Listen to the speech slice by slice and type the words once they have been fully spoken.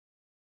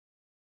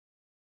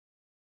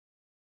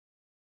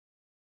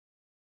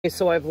Okay,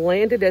 so I've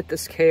landed at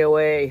this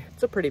KOA.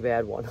 It's a pretty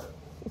bad one.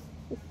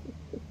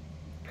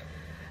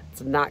 It's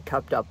not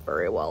kept up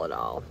very well at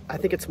all. I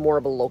think it's more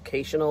of a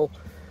locational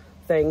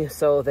thing.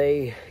 So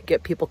they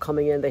get people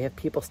coming in. They have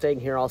people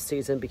staying here all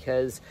season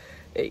because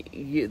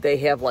they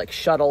have like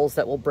shuttles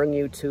that will bring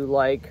you to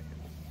like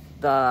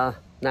the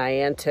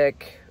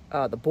Niantic,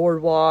 the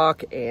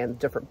boardwalk and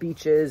different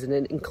beaches, and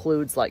it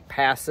includes like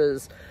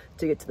passes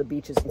to get to the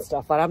beaches and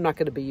stuff, but I'm not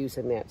going to be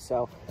using that.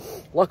 So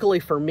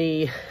luckily for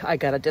me, I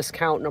got a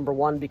discount, number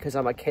one, because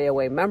I'm a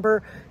KOA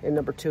member, and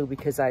number two,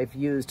 because I've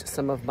used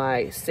some of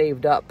my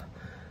saved up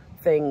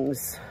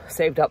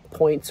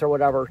points or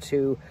whatever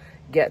to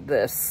get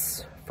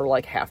this for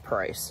like half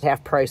price.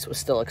 Half price was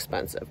still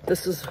expensive.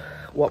 This is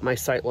what my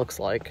site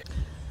looks like.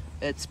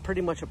 It's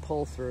pretty much a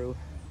pull through.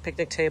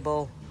 Picnic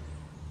table.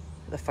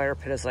 The fire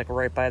pit is like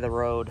right by the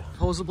road.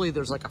 Supposedly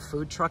there's like a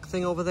food truck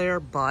thing over there,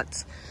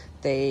 but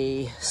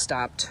they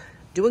stopped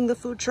doing the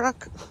food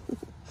truck.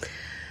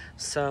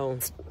 So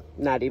it's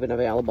not even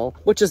available,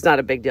 which is not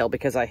a big deal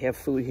because I have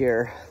food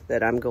here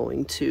that I'm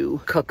going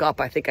to cook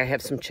up. I think I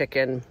have some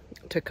chicken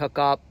to cook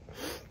up,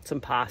 some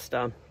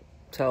pasta.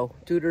 So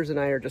Duders and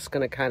I are just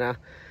gonna kind of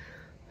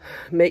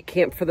make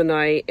camp for the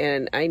night,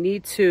 and I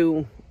need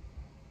to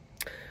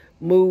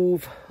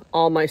move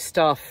all my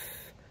stuff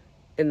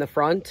in the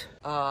front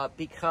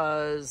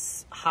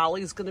because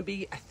Holly's gonna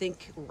be, I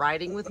think,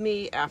 riding with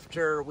me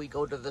after we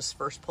go to this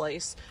first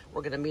place.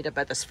 We're gonna meet up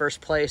at this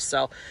first place,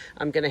 so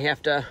I'm gonna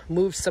have to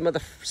move some of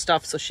the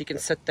stuff so she can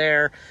sit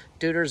there.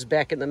 Duder's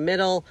back in the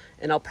middle,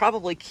 and I'll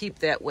probably keep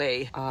that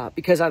way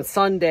because on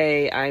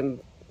Sunday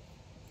I'm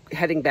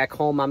heading back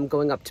home. I'm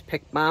going up to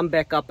pick Mom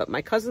back up at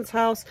my cousin's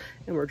house,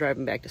 and we're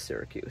driving back to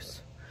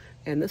Syracuse.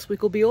 And this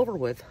week will be over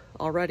with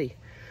already.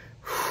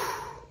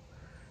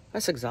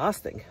 That's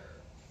exhausting.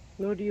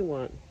 What do you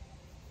want?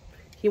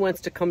 He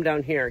wants to come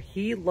down here.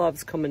 He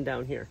loves coming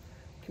down here.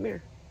 Come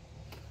here.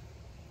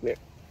 Come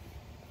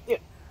here.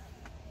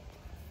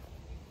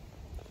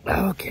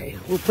 Yeah. Okay,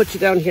 we'll put you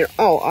down here.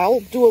 Oh, I'll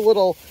do a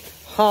little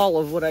haul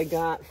of what I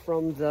got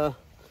from the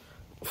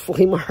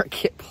flea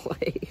market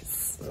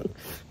place.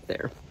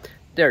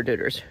 There,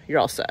 Duders. You're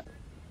all set.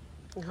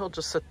 And he'll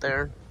just sit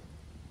there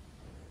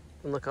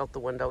and look out the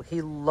window.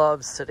 He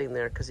loves sitting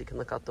there because he can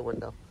look out the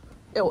window.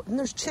 Oh, and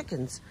there's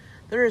chickens.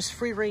 There is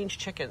free-range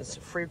chickens,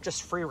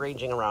 just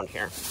free-ranging around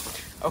here.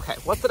 Okay,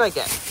 what did I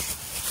get?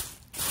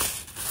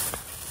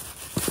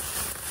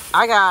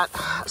 I got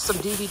some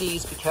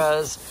DVDs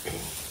because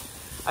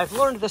I've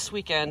learned this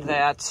weekend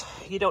that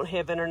you don't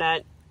have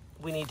internet,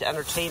 we need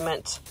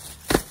entertainment.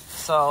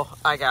 So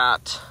I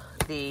got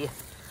the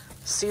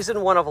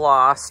season 1 of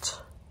Lost.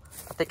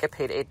 I think I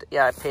paid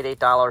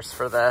 $8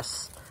 for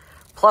this.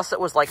 Plus it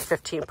was like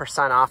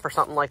 15% off or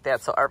something like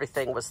that, so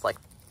everything was like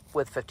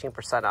with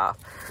 15% off.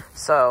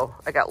 So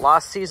I got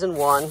Lost season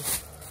 1.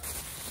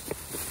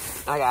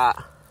 I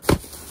got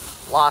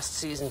Lost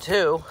season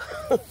 2.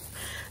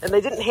 And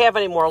they didn't have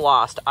any more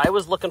Lost. I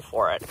was looking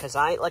for it because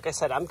like I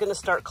said, I'm going to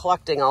start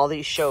collecting all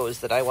these shows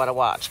that I want to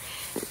watch.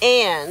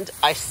 And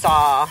I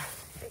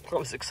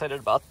was excited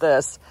about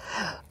this,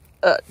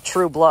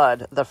 True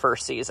Blood, the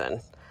first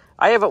season.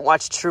 I haven't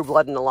watched True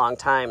Blood in a long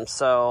time,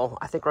 so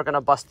I think we're going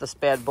to bust this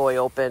bad boy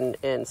open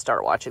and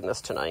start watching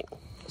this tonight.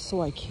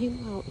 So I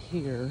came out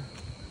here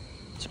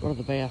to go to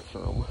the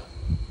bathroom.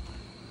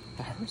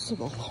 I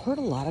heard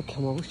a lot of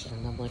commotion,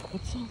 and I'm like,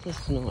 what's all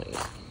this noise?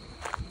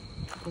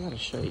 I gotta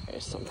show you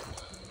guys something.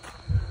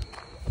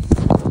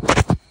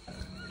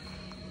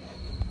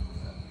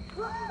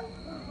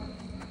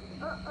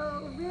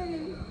 Uh-oh,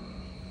 really?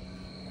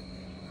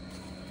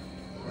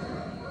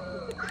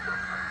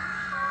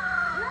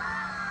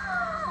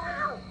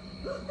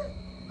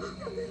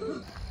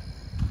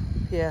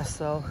 Yeah,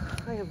 so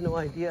I have no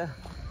idea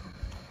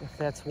if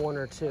that's 1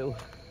 or 2.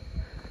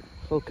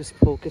 Focus,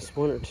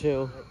 1 or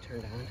 2. Turn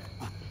it on.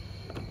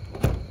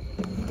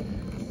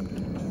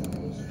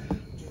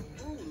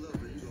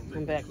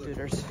 I'm back,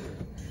 Duders.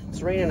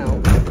 It's raining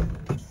out.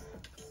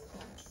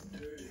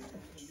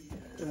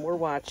 And we're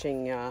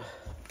watching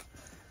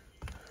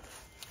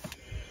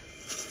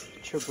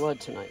True Blood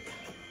tonight.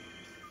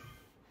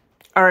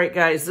 All right,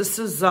 guys, this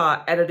is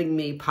editing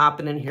me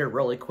popping in here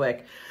really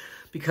quick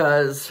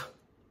because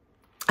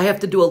I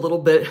have to do a little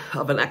bit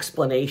of an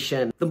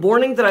explanation. The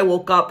morning that I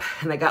woke up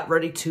and I got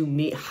ready to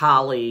meet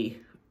Holly,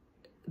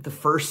 the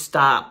first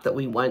stop that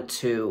we went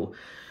to,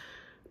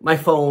 my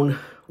phone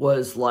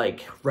was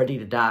like ready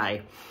to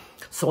die.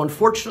 So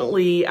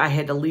unfortunately, I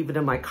had to leave it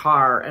in my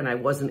car and I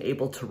wasn't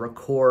able to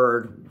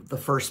record the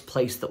first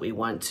place that we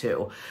went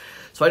to.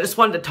 So I just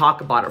wanted to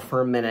talk about it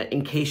for a minute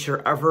in case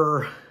you're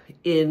ever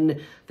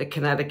in the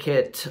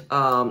Connecticut,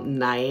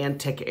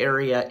 Niantic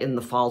area in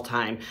the fall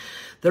time.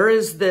 There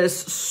is this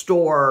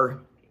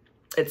store,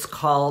 it's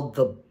called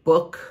the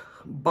Book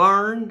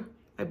Barn,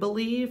 I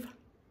believe.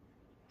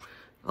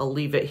 I'll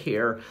leave it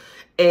here.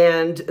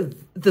 And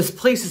this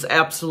place is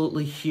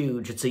absolutely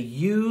huge. It's a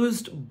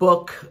used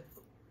book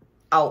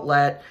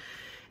outlet,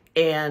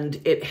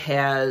 and it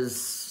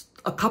has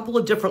a couple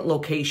of different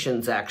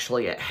locations,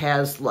 actually. It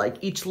has like,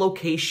 each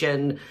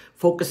location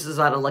focuses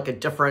on like a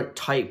different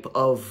type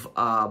of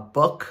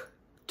book,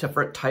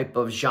 different type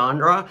of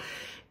genre.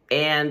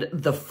 And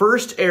the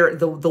first area,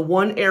 the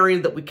one area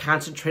that we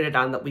concentrated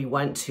on, that we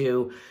went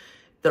to,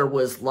 there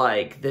was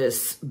like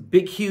this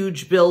big,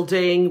 huge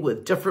building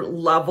with different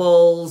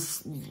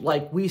levels.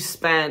 Like, we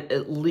spent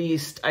at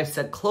least, I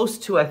said close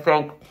to, I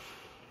think,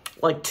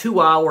 like 2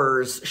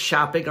 hours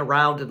shopping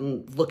around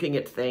and looking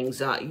at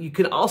things. You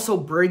can also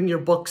bring your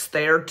books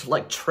there to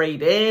like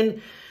trade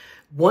in.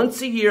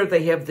 Once a year,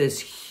 they have this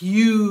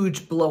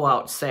huge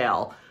blowout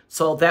sale.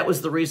 So that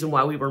was the reason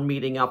why we were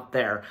meeting up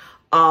there.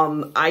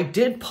 I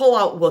did pull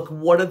out, look,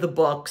 one of the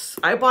books.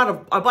 I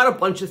bought a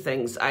bunch of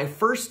things.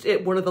 First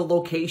at one of the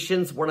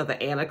locations, one of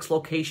the annex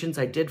locations,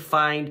 I did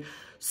find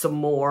some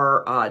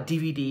more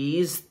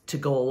DVDs to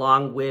go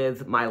along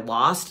with my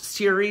Lost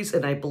series,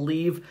 and I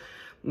believe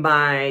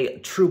my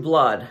True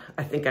Blood.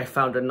 I think I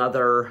found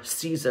another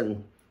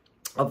season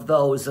of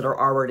those that are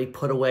already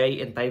put away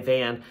in my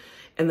van.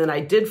 And then I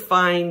did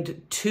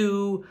find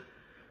 2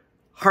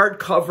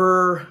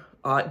 hardcover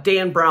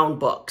Dan Brown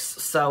books.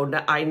 So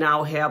I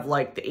now have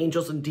like the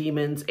Angels and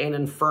Demons and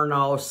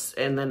Infernos,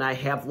 and then I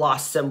have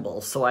Lost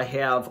Symbols. So I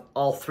have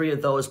all 3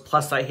 of those,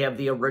 plus I have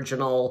the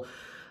original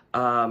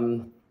Da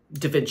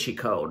Vinci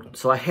Code.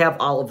 So I have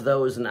all of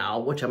those now,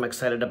 which I'm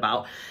excited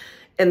about.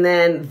 And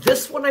then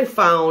this one I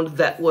found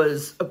that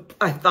was,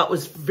 I thought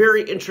was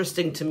very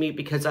interesting to me,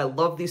 because I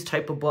love these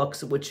type of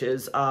books, which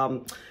is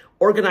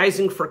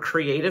Organizing for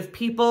Creative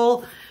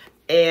People.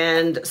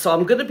 And so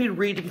I'm going to be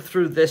reading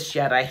through this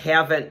yet. I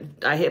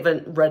haven't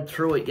read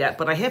through it yet,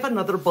 but I have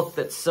another book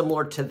that's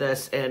similar to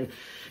this, and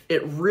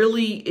it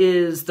really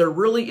is, there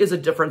really is a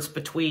difference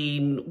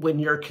between when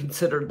you're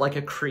considered like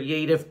a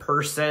creative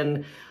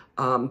person,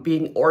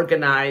 being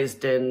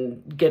organized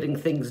and getting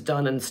things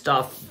done and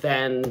stuff,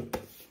 than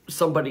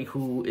somebody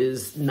who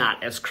is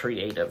not as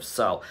creative.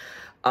 So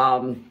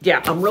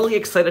yeah, I'm really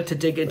excited to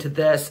dig into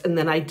this. And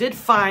then I did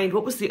find,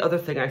 what was the other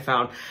thing I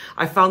found?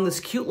 I found this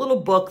cute little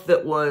book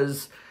that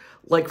was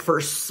like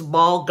for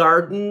small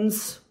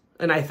gardens.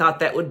 And I thought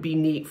that would be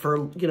neat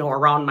for, you know,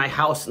 around my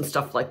house and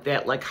stuff like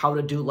that, like how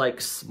to do like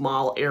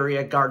small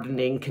area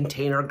gardening,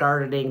 container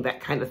gardening,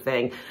 that kind of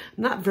thing.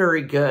 Not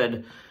very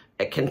good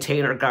at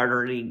container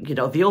gardening. You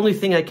know, the only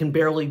thing I can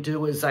barely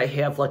do is I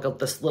have like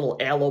this little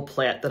aloe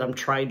plant that I'm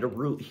trying to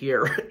root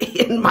here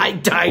in my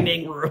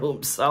dining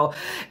room. So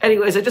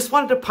anyways, I just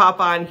wanted to pop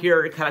on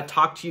here and kind of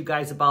talk to you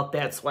guys about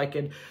that, so I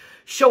can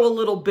show a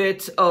little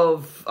bit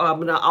of,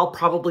 I'll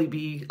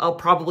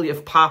probably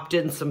have popped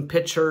in some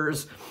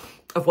pictures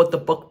of what the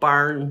book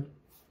barn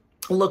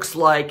looks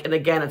like. And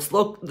again, it's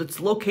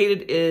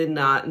located in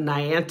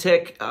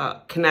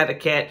Niantic,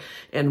 Connecticut.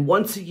 And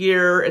once a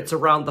year, it's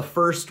around the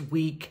first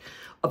week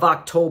of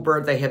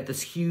October, they have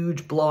this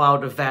huge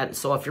blowout event.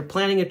 So if you're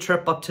planning a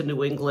trip up to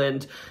New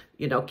England,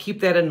 you know,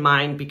 keep that in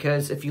mind,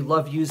 because if you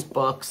love used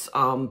books,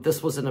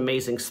 this was an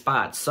amazing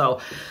spot. So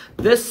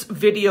this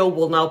video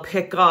will now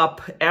pick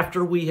up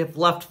after we have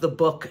left the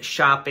book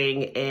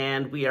shopping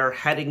and we are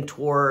heading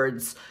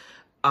towards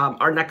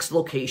our next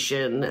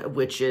location,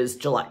 which is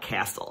Gillette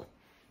Castle.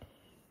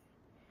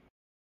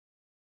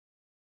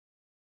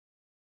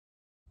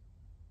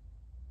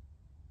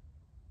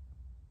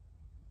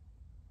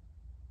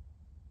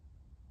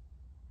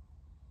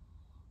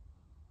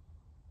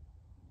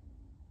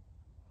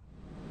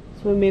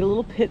 So we made a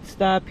little pit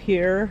stop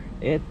here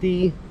at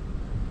the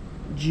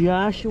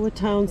Joshua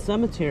Town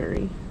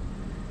Cemetery.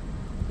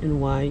 And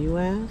why, you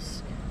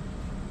ask?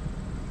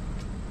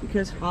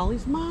 Because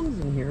Holly's mom's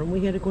in here and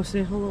we had to go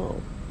say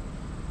hello.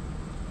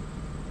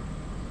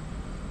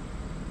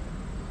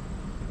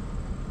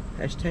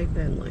 Hashtag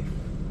Vanlife.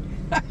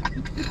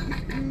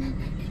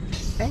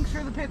 Thanks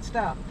for the pit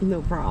stop.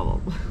 No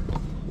problem.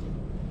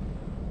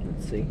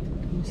 Let's see.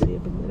 Can you see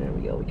up in there? There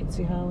we go. We can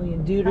see Holly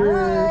and Dooders.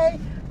 Hi.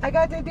 I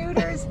got the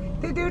Dooders.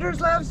 The Dooders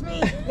loves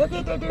me. Look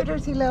at the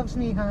Dooders. He loves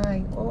me.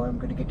 Hi. Oh, I'm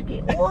going to get the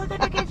kid. Oh, I'm going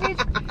to get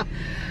it.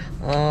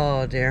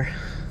 Oh, dear.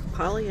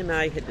 Holly and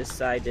I had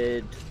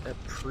decided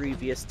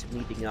previous to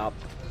meeting up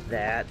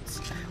that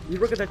we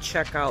were going to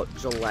check out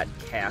Gillette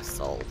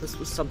Castle. This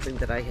was something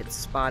that I had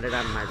spotted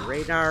on my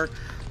radar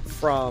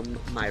from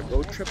my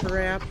Road Tripper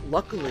app.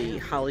 Luckily,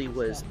 Holly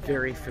was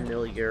very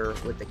familiar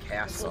with the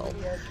castle.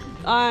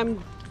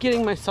 I'm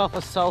getting myself a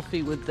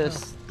selfie with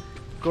this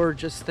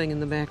gorgeous thing in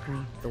the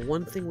background. The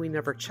one thing we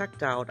never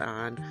checked out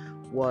on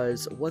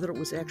was whether it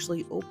was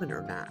actually open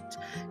or not.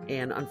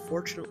 And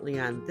unfortunately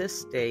on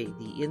this day,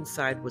 the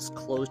inside was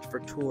closed for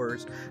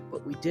tours,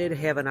 but we did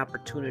have an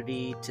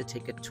opportunity to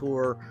take a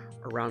tour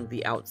around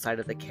the outside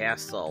of the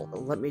castle.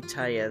 Let me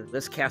tell you,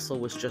 this castle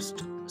was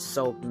just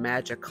so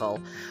magical.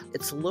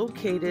 It's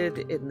located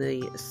in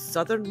the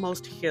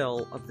southernmost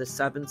hill of the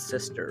Seven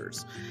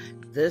Sisters.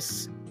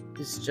 This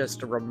is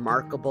just a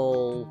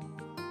remarkable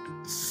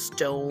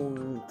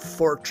stone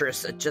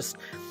fortress. It just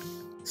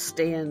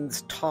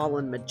stands tall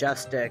and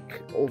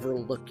majestic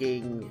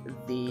overlooking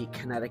the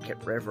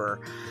Connecticut River.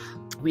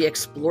 We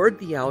explored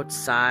the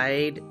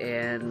outside,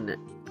 and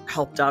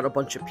helped out a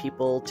bunch of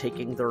people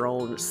taking their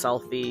own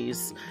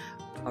selfies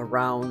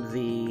around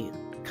the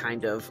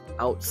kind of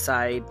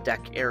outside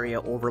deck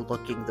area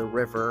overlooking the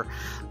river.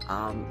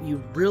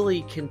 You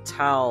really can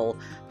tell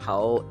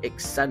how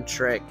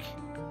eccentric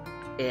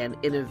and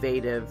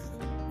innovative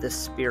the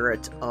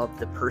spirit of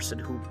the person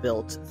who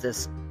built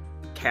this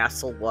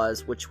castle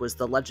was, which was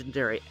the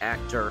legendary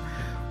actor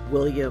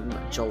William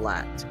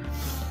Gillette.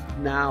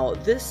 Now,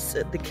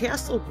 the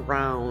castle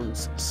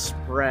grounds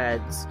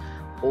spreads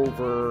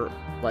over,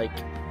 like,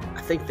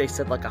 I think they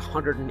said like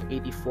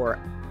 184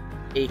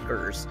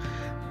 acres.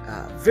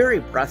 Very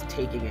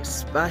breathtaking,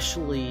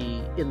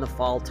 especially in the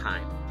fall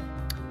time.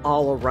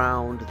 All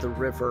around the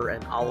river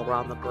and all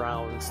around the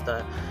grounds,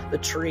 the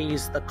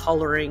trees, the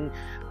coloring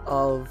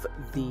of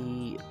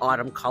the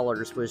autumn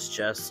colors was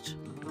just,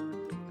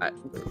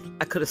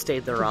 I could have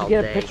stayed there all day. Did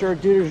you get a picture of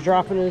Dooders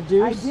dropping in the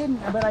deuce? I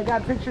didn't, but I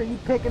got a picture of you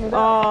picking it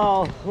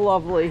up. Oh,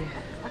 lovely.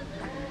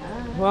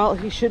 Well,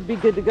 he should be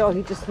good to go.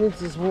 He just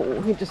needs a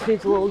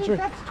little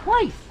drink. That's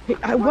twice.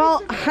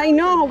 Well, I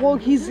know. Well,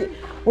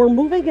 we're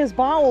moving his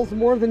bowels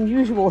more than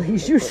usual.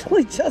 He's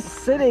usually just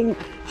sitting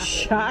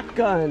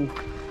shotgun,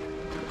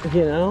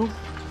 you know?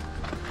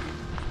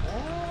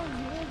 Oh,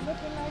 he was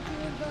looking like he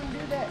was going to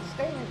do that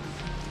stance.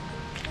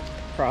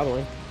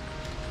 Probably.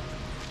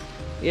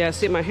 Yeah,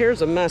 see, my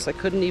hair's a mess. I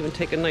couldn't even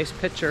take a nice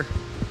picture.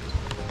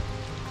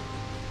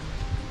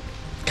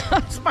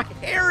 Because my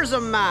hair's a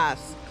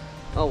mess.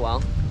 Oh,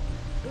 well.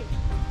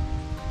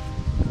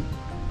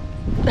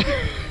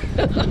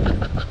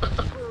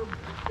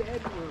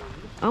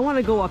 I want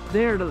to go up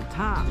there to the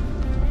top.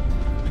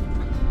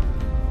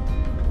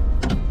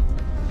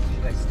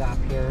 Should I stop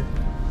here?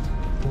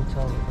 Or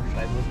should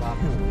I move up?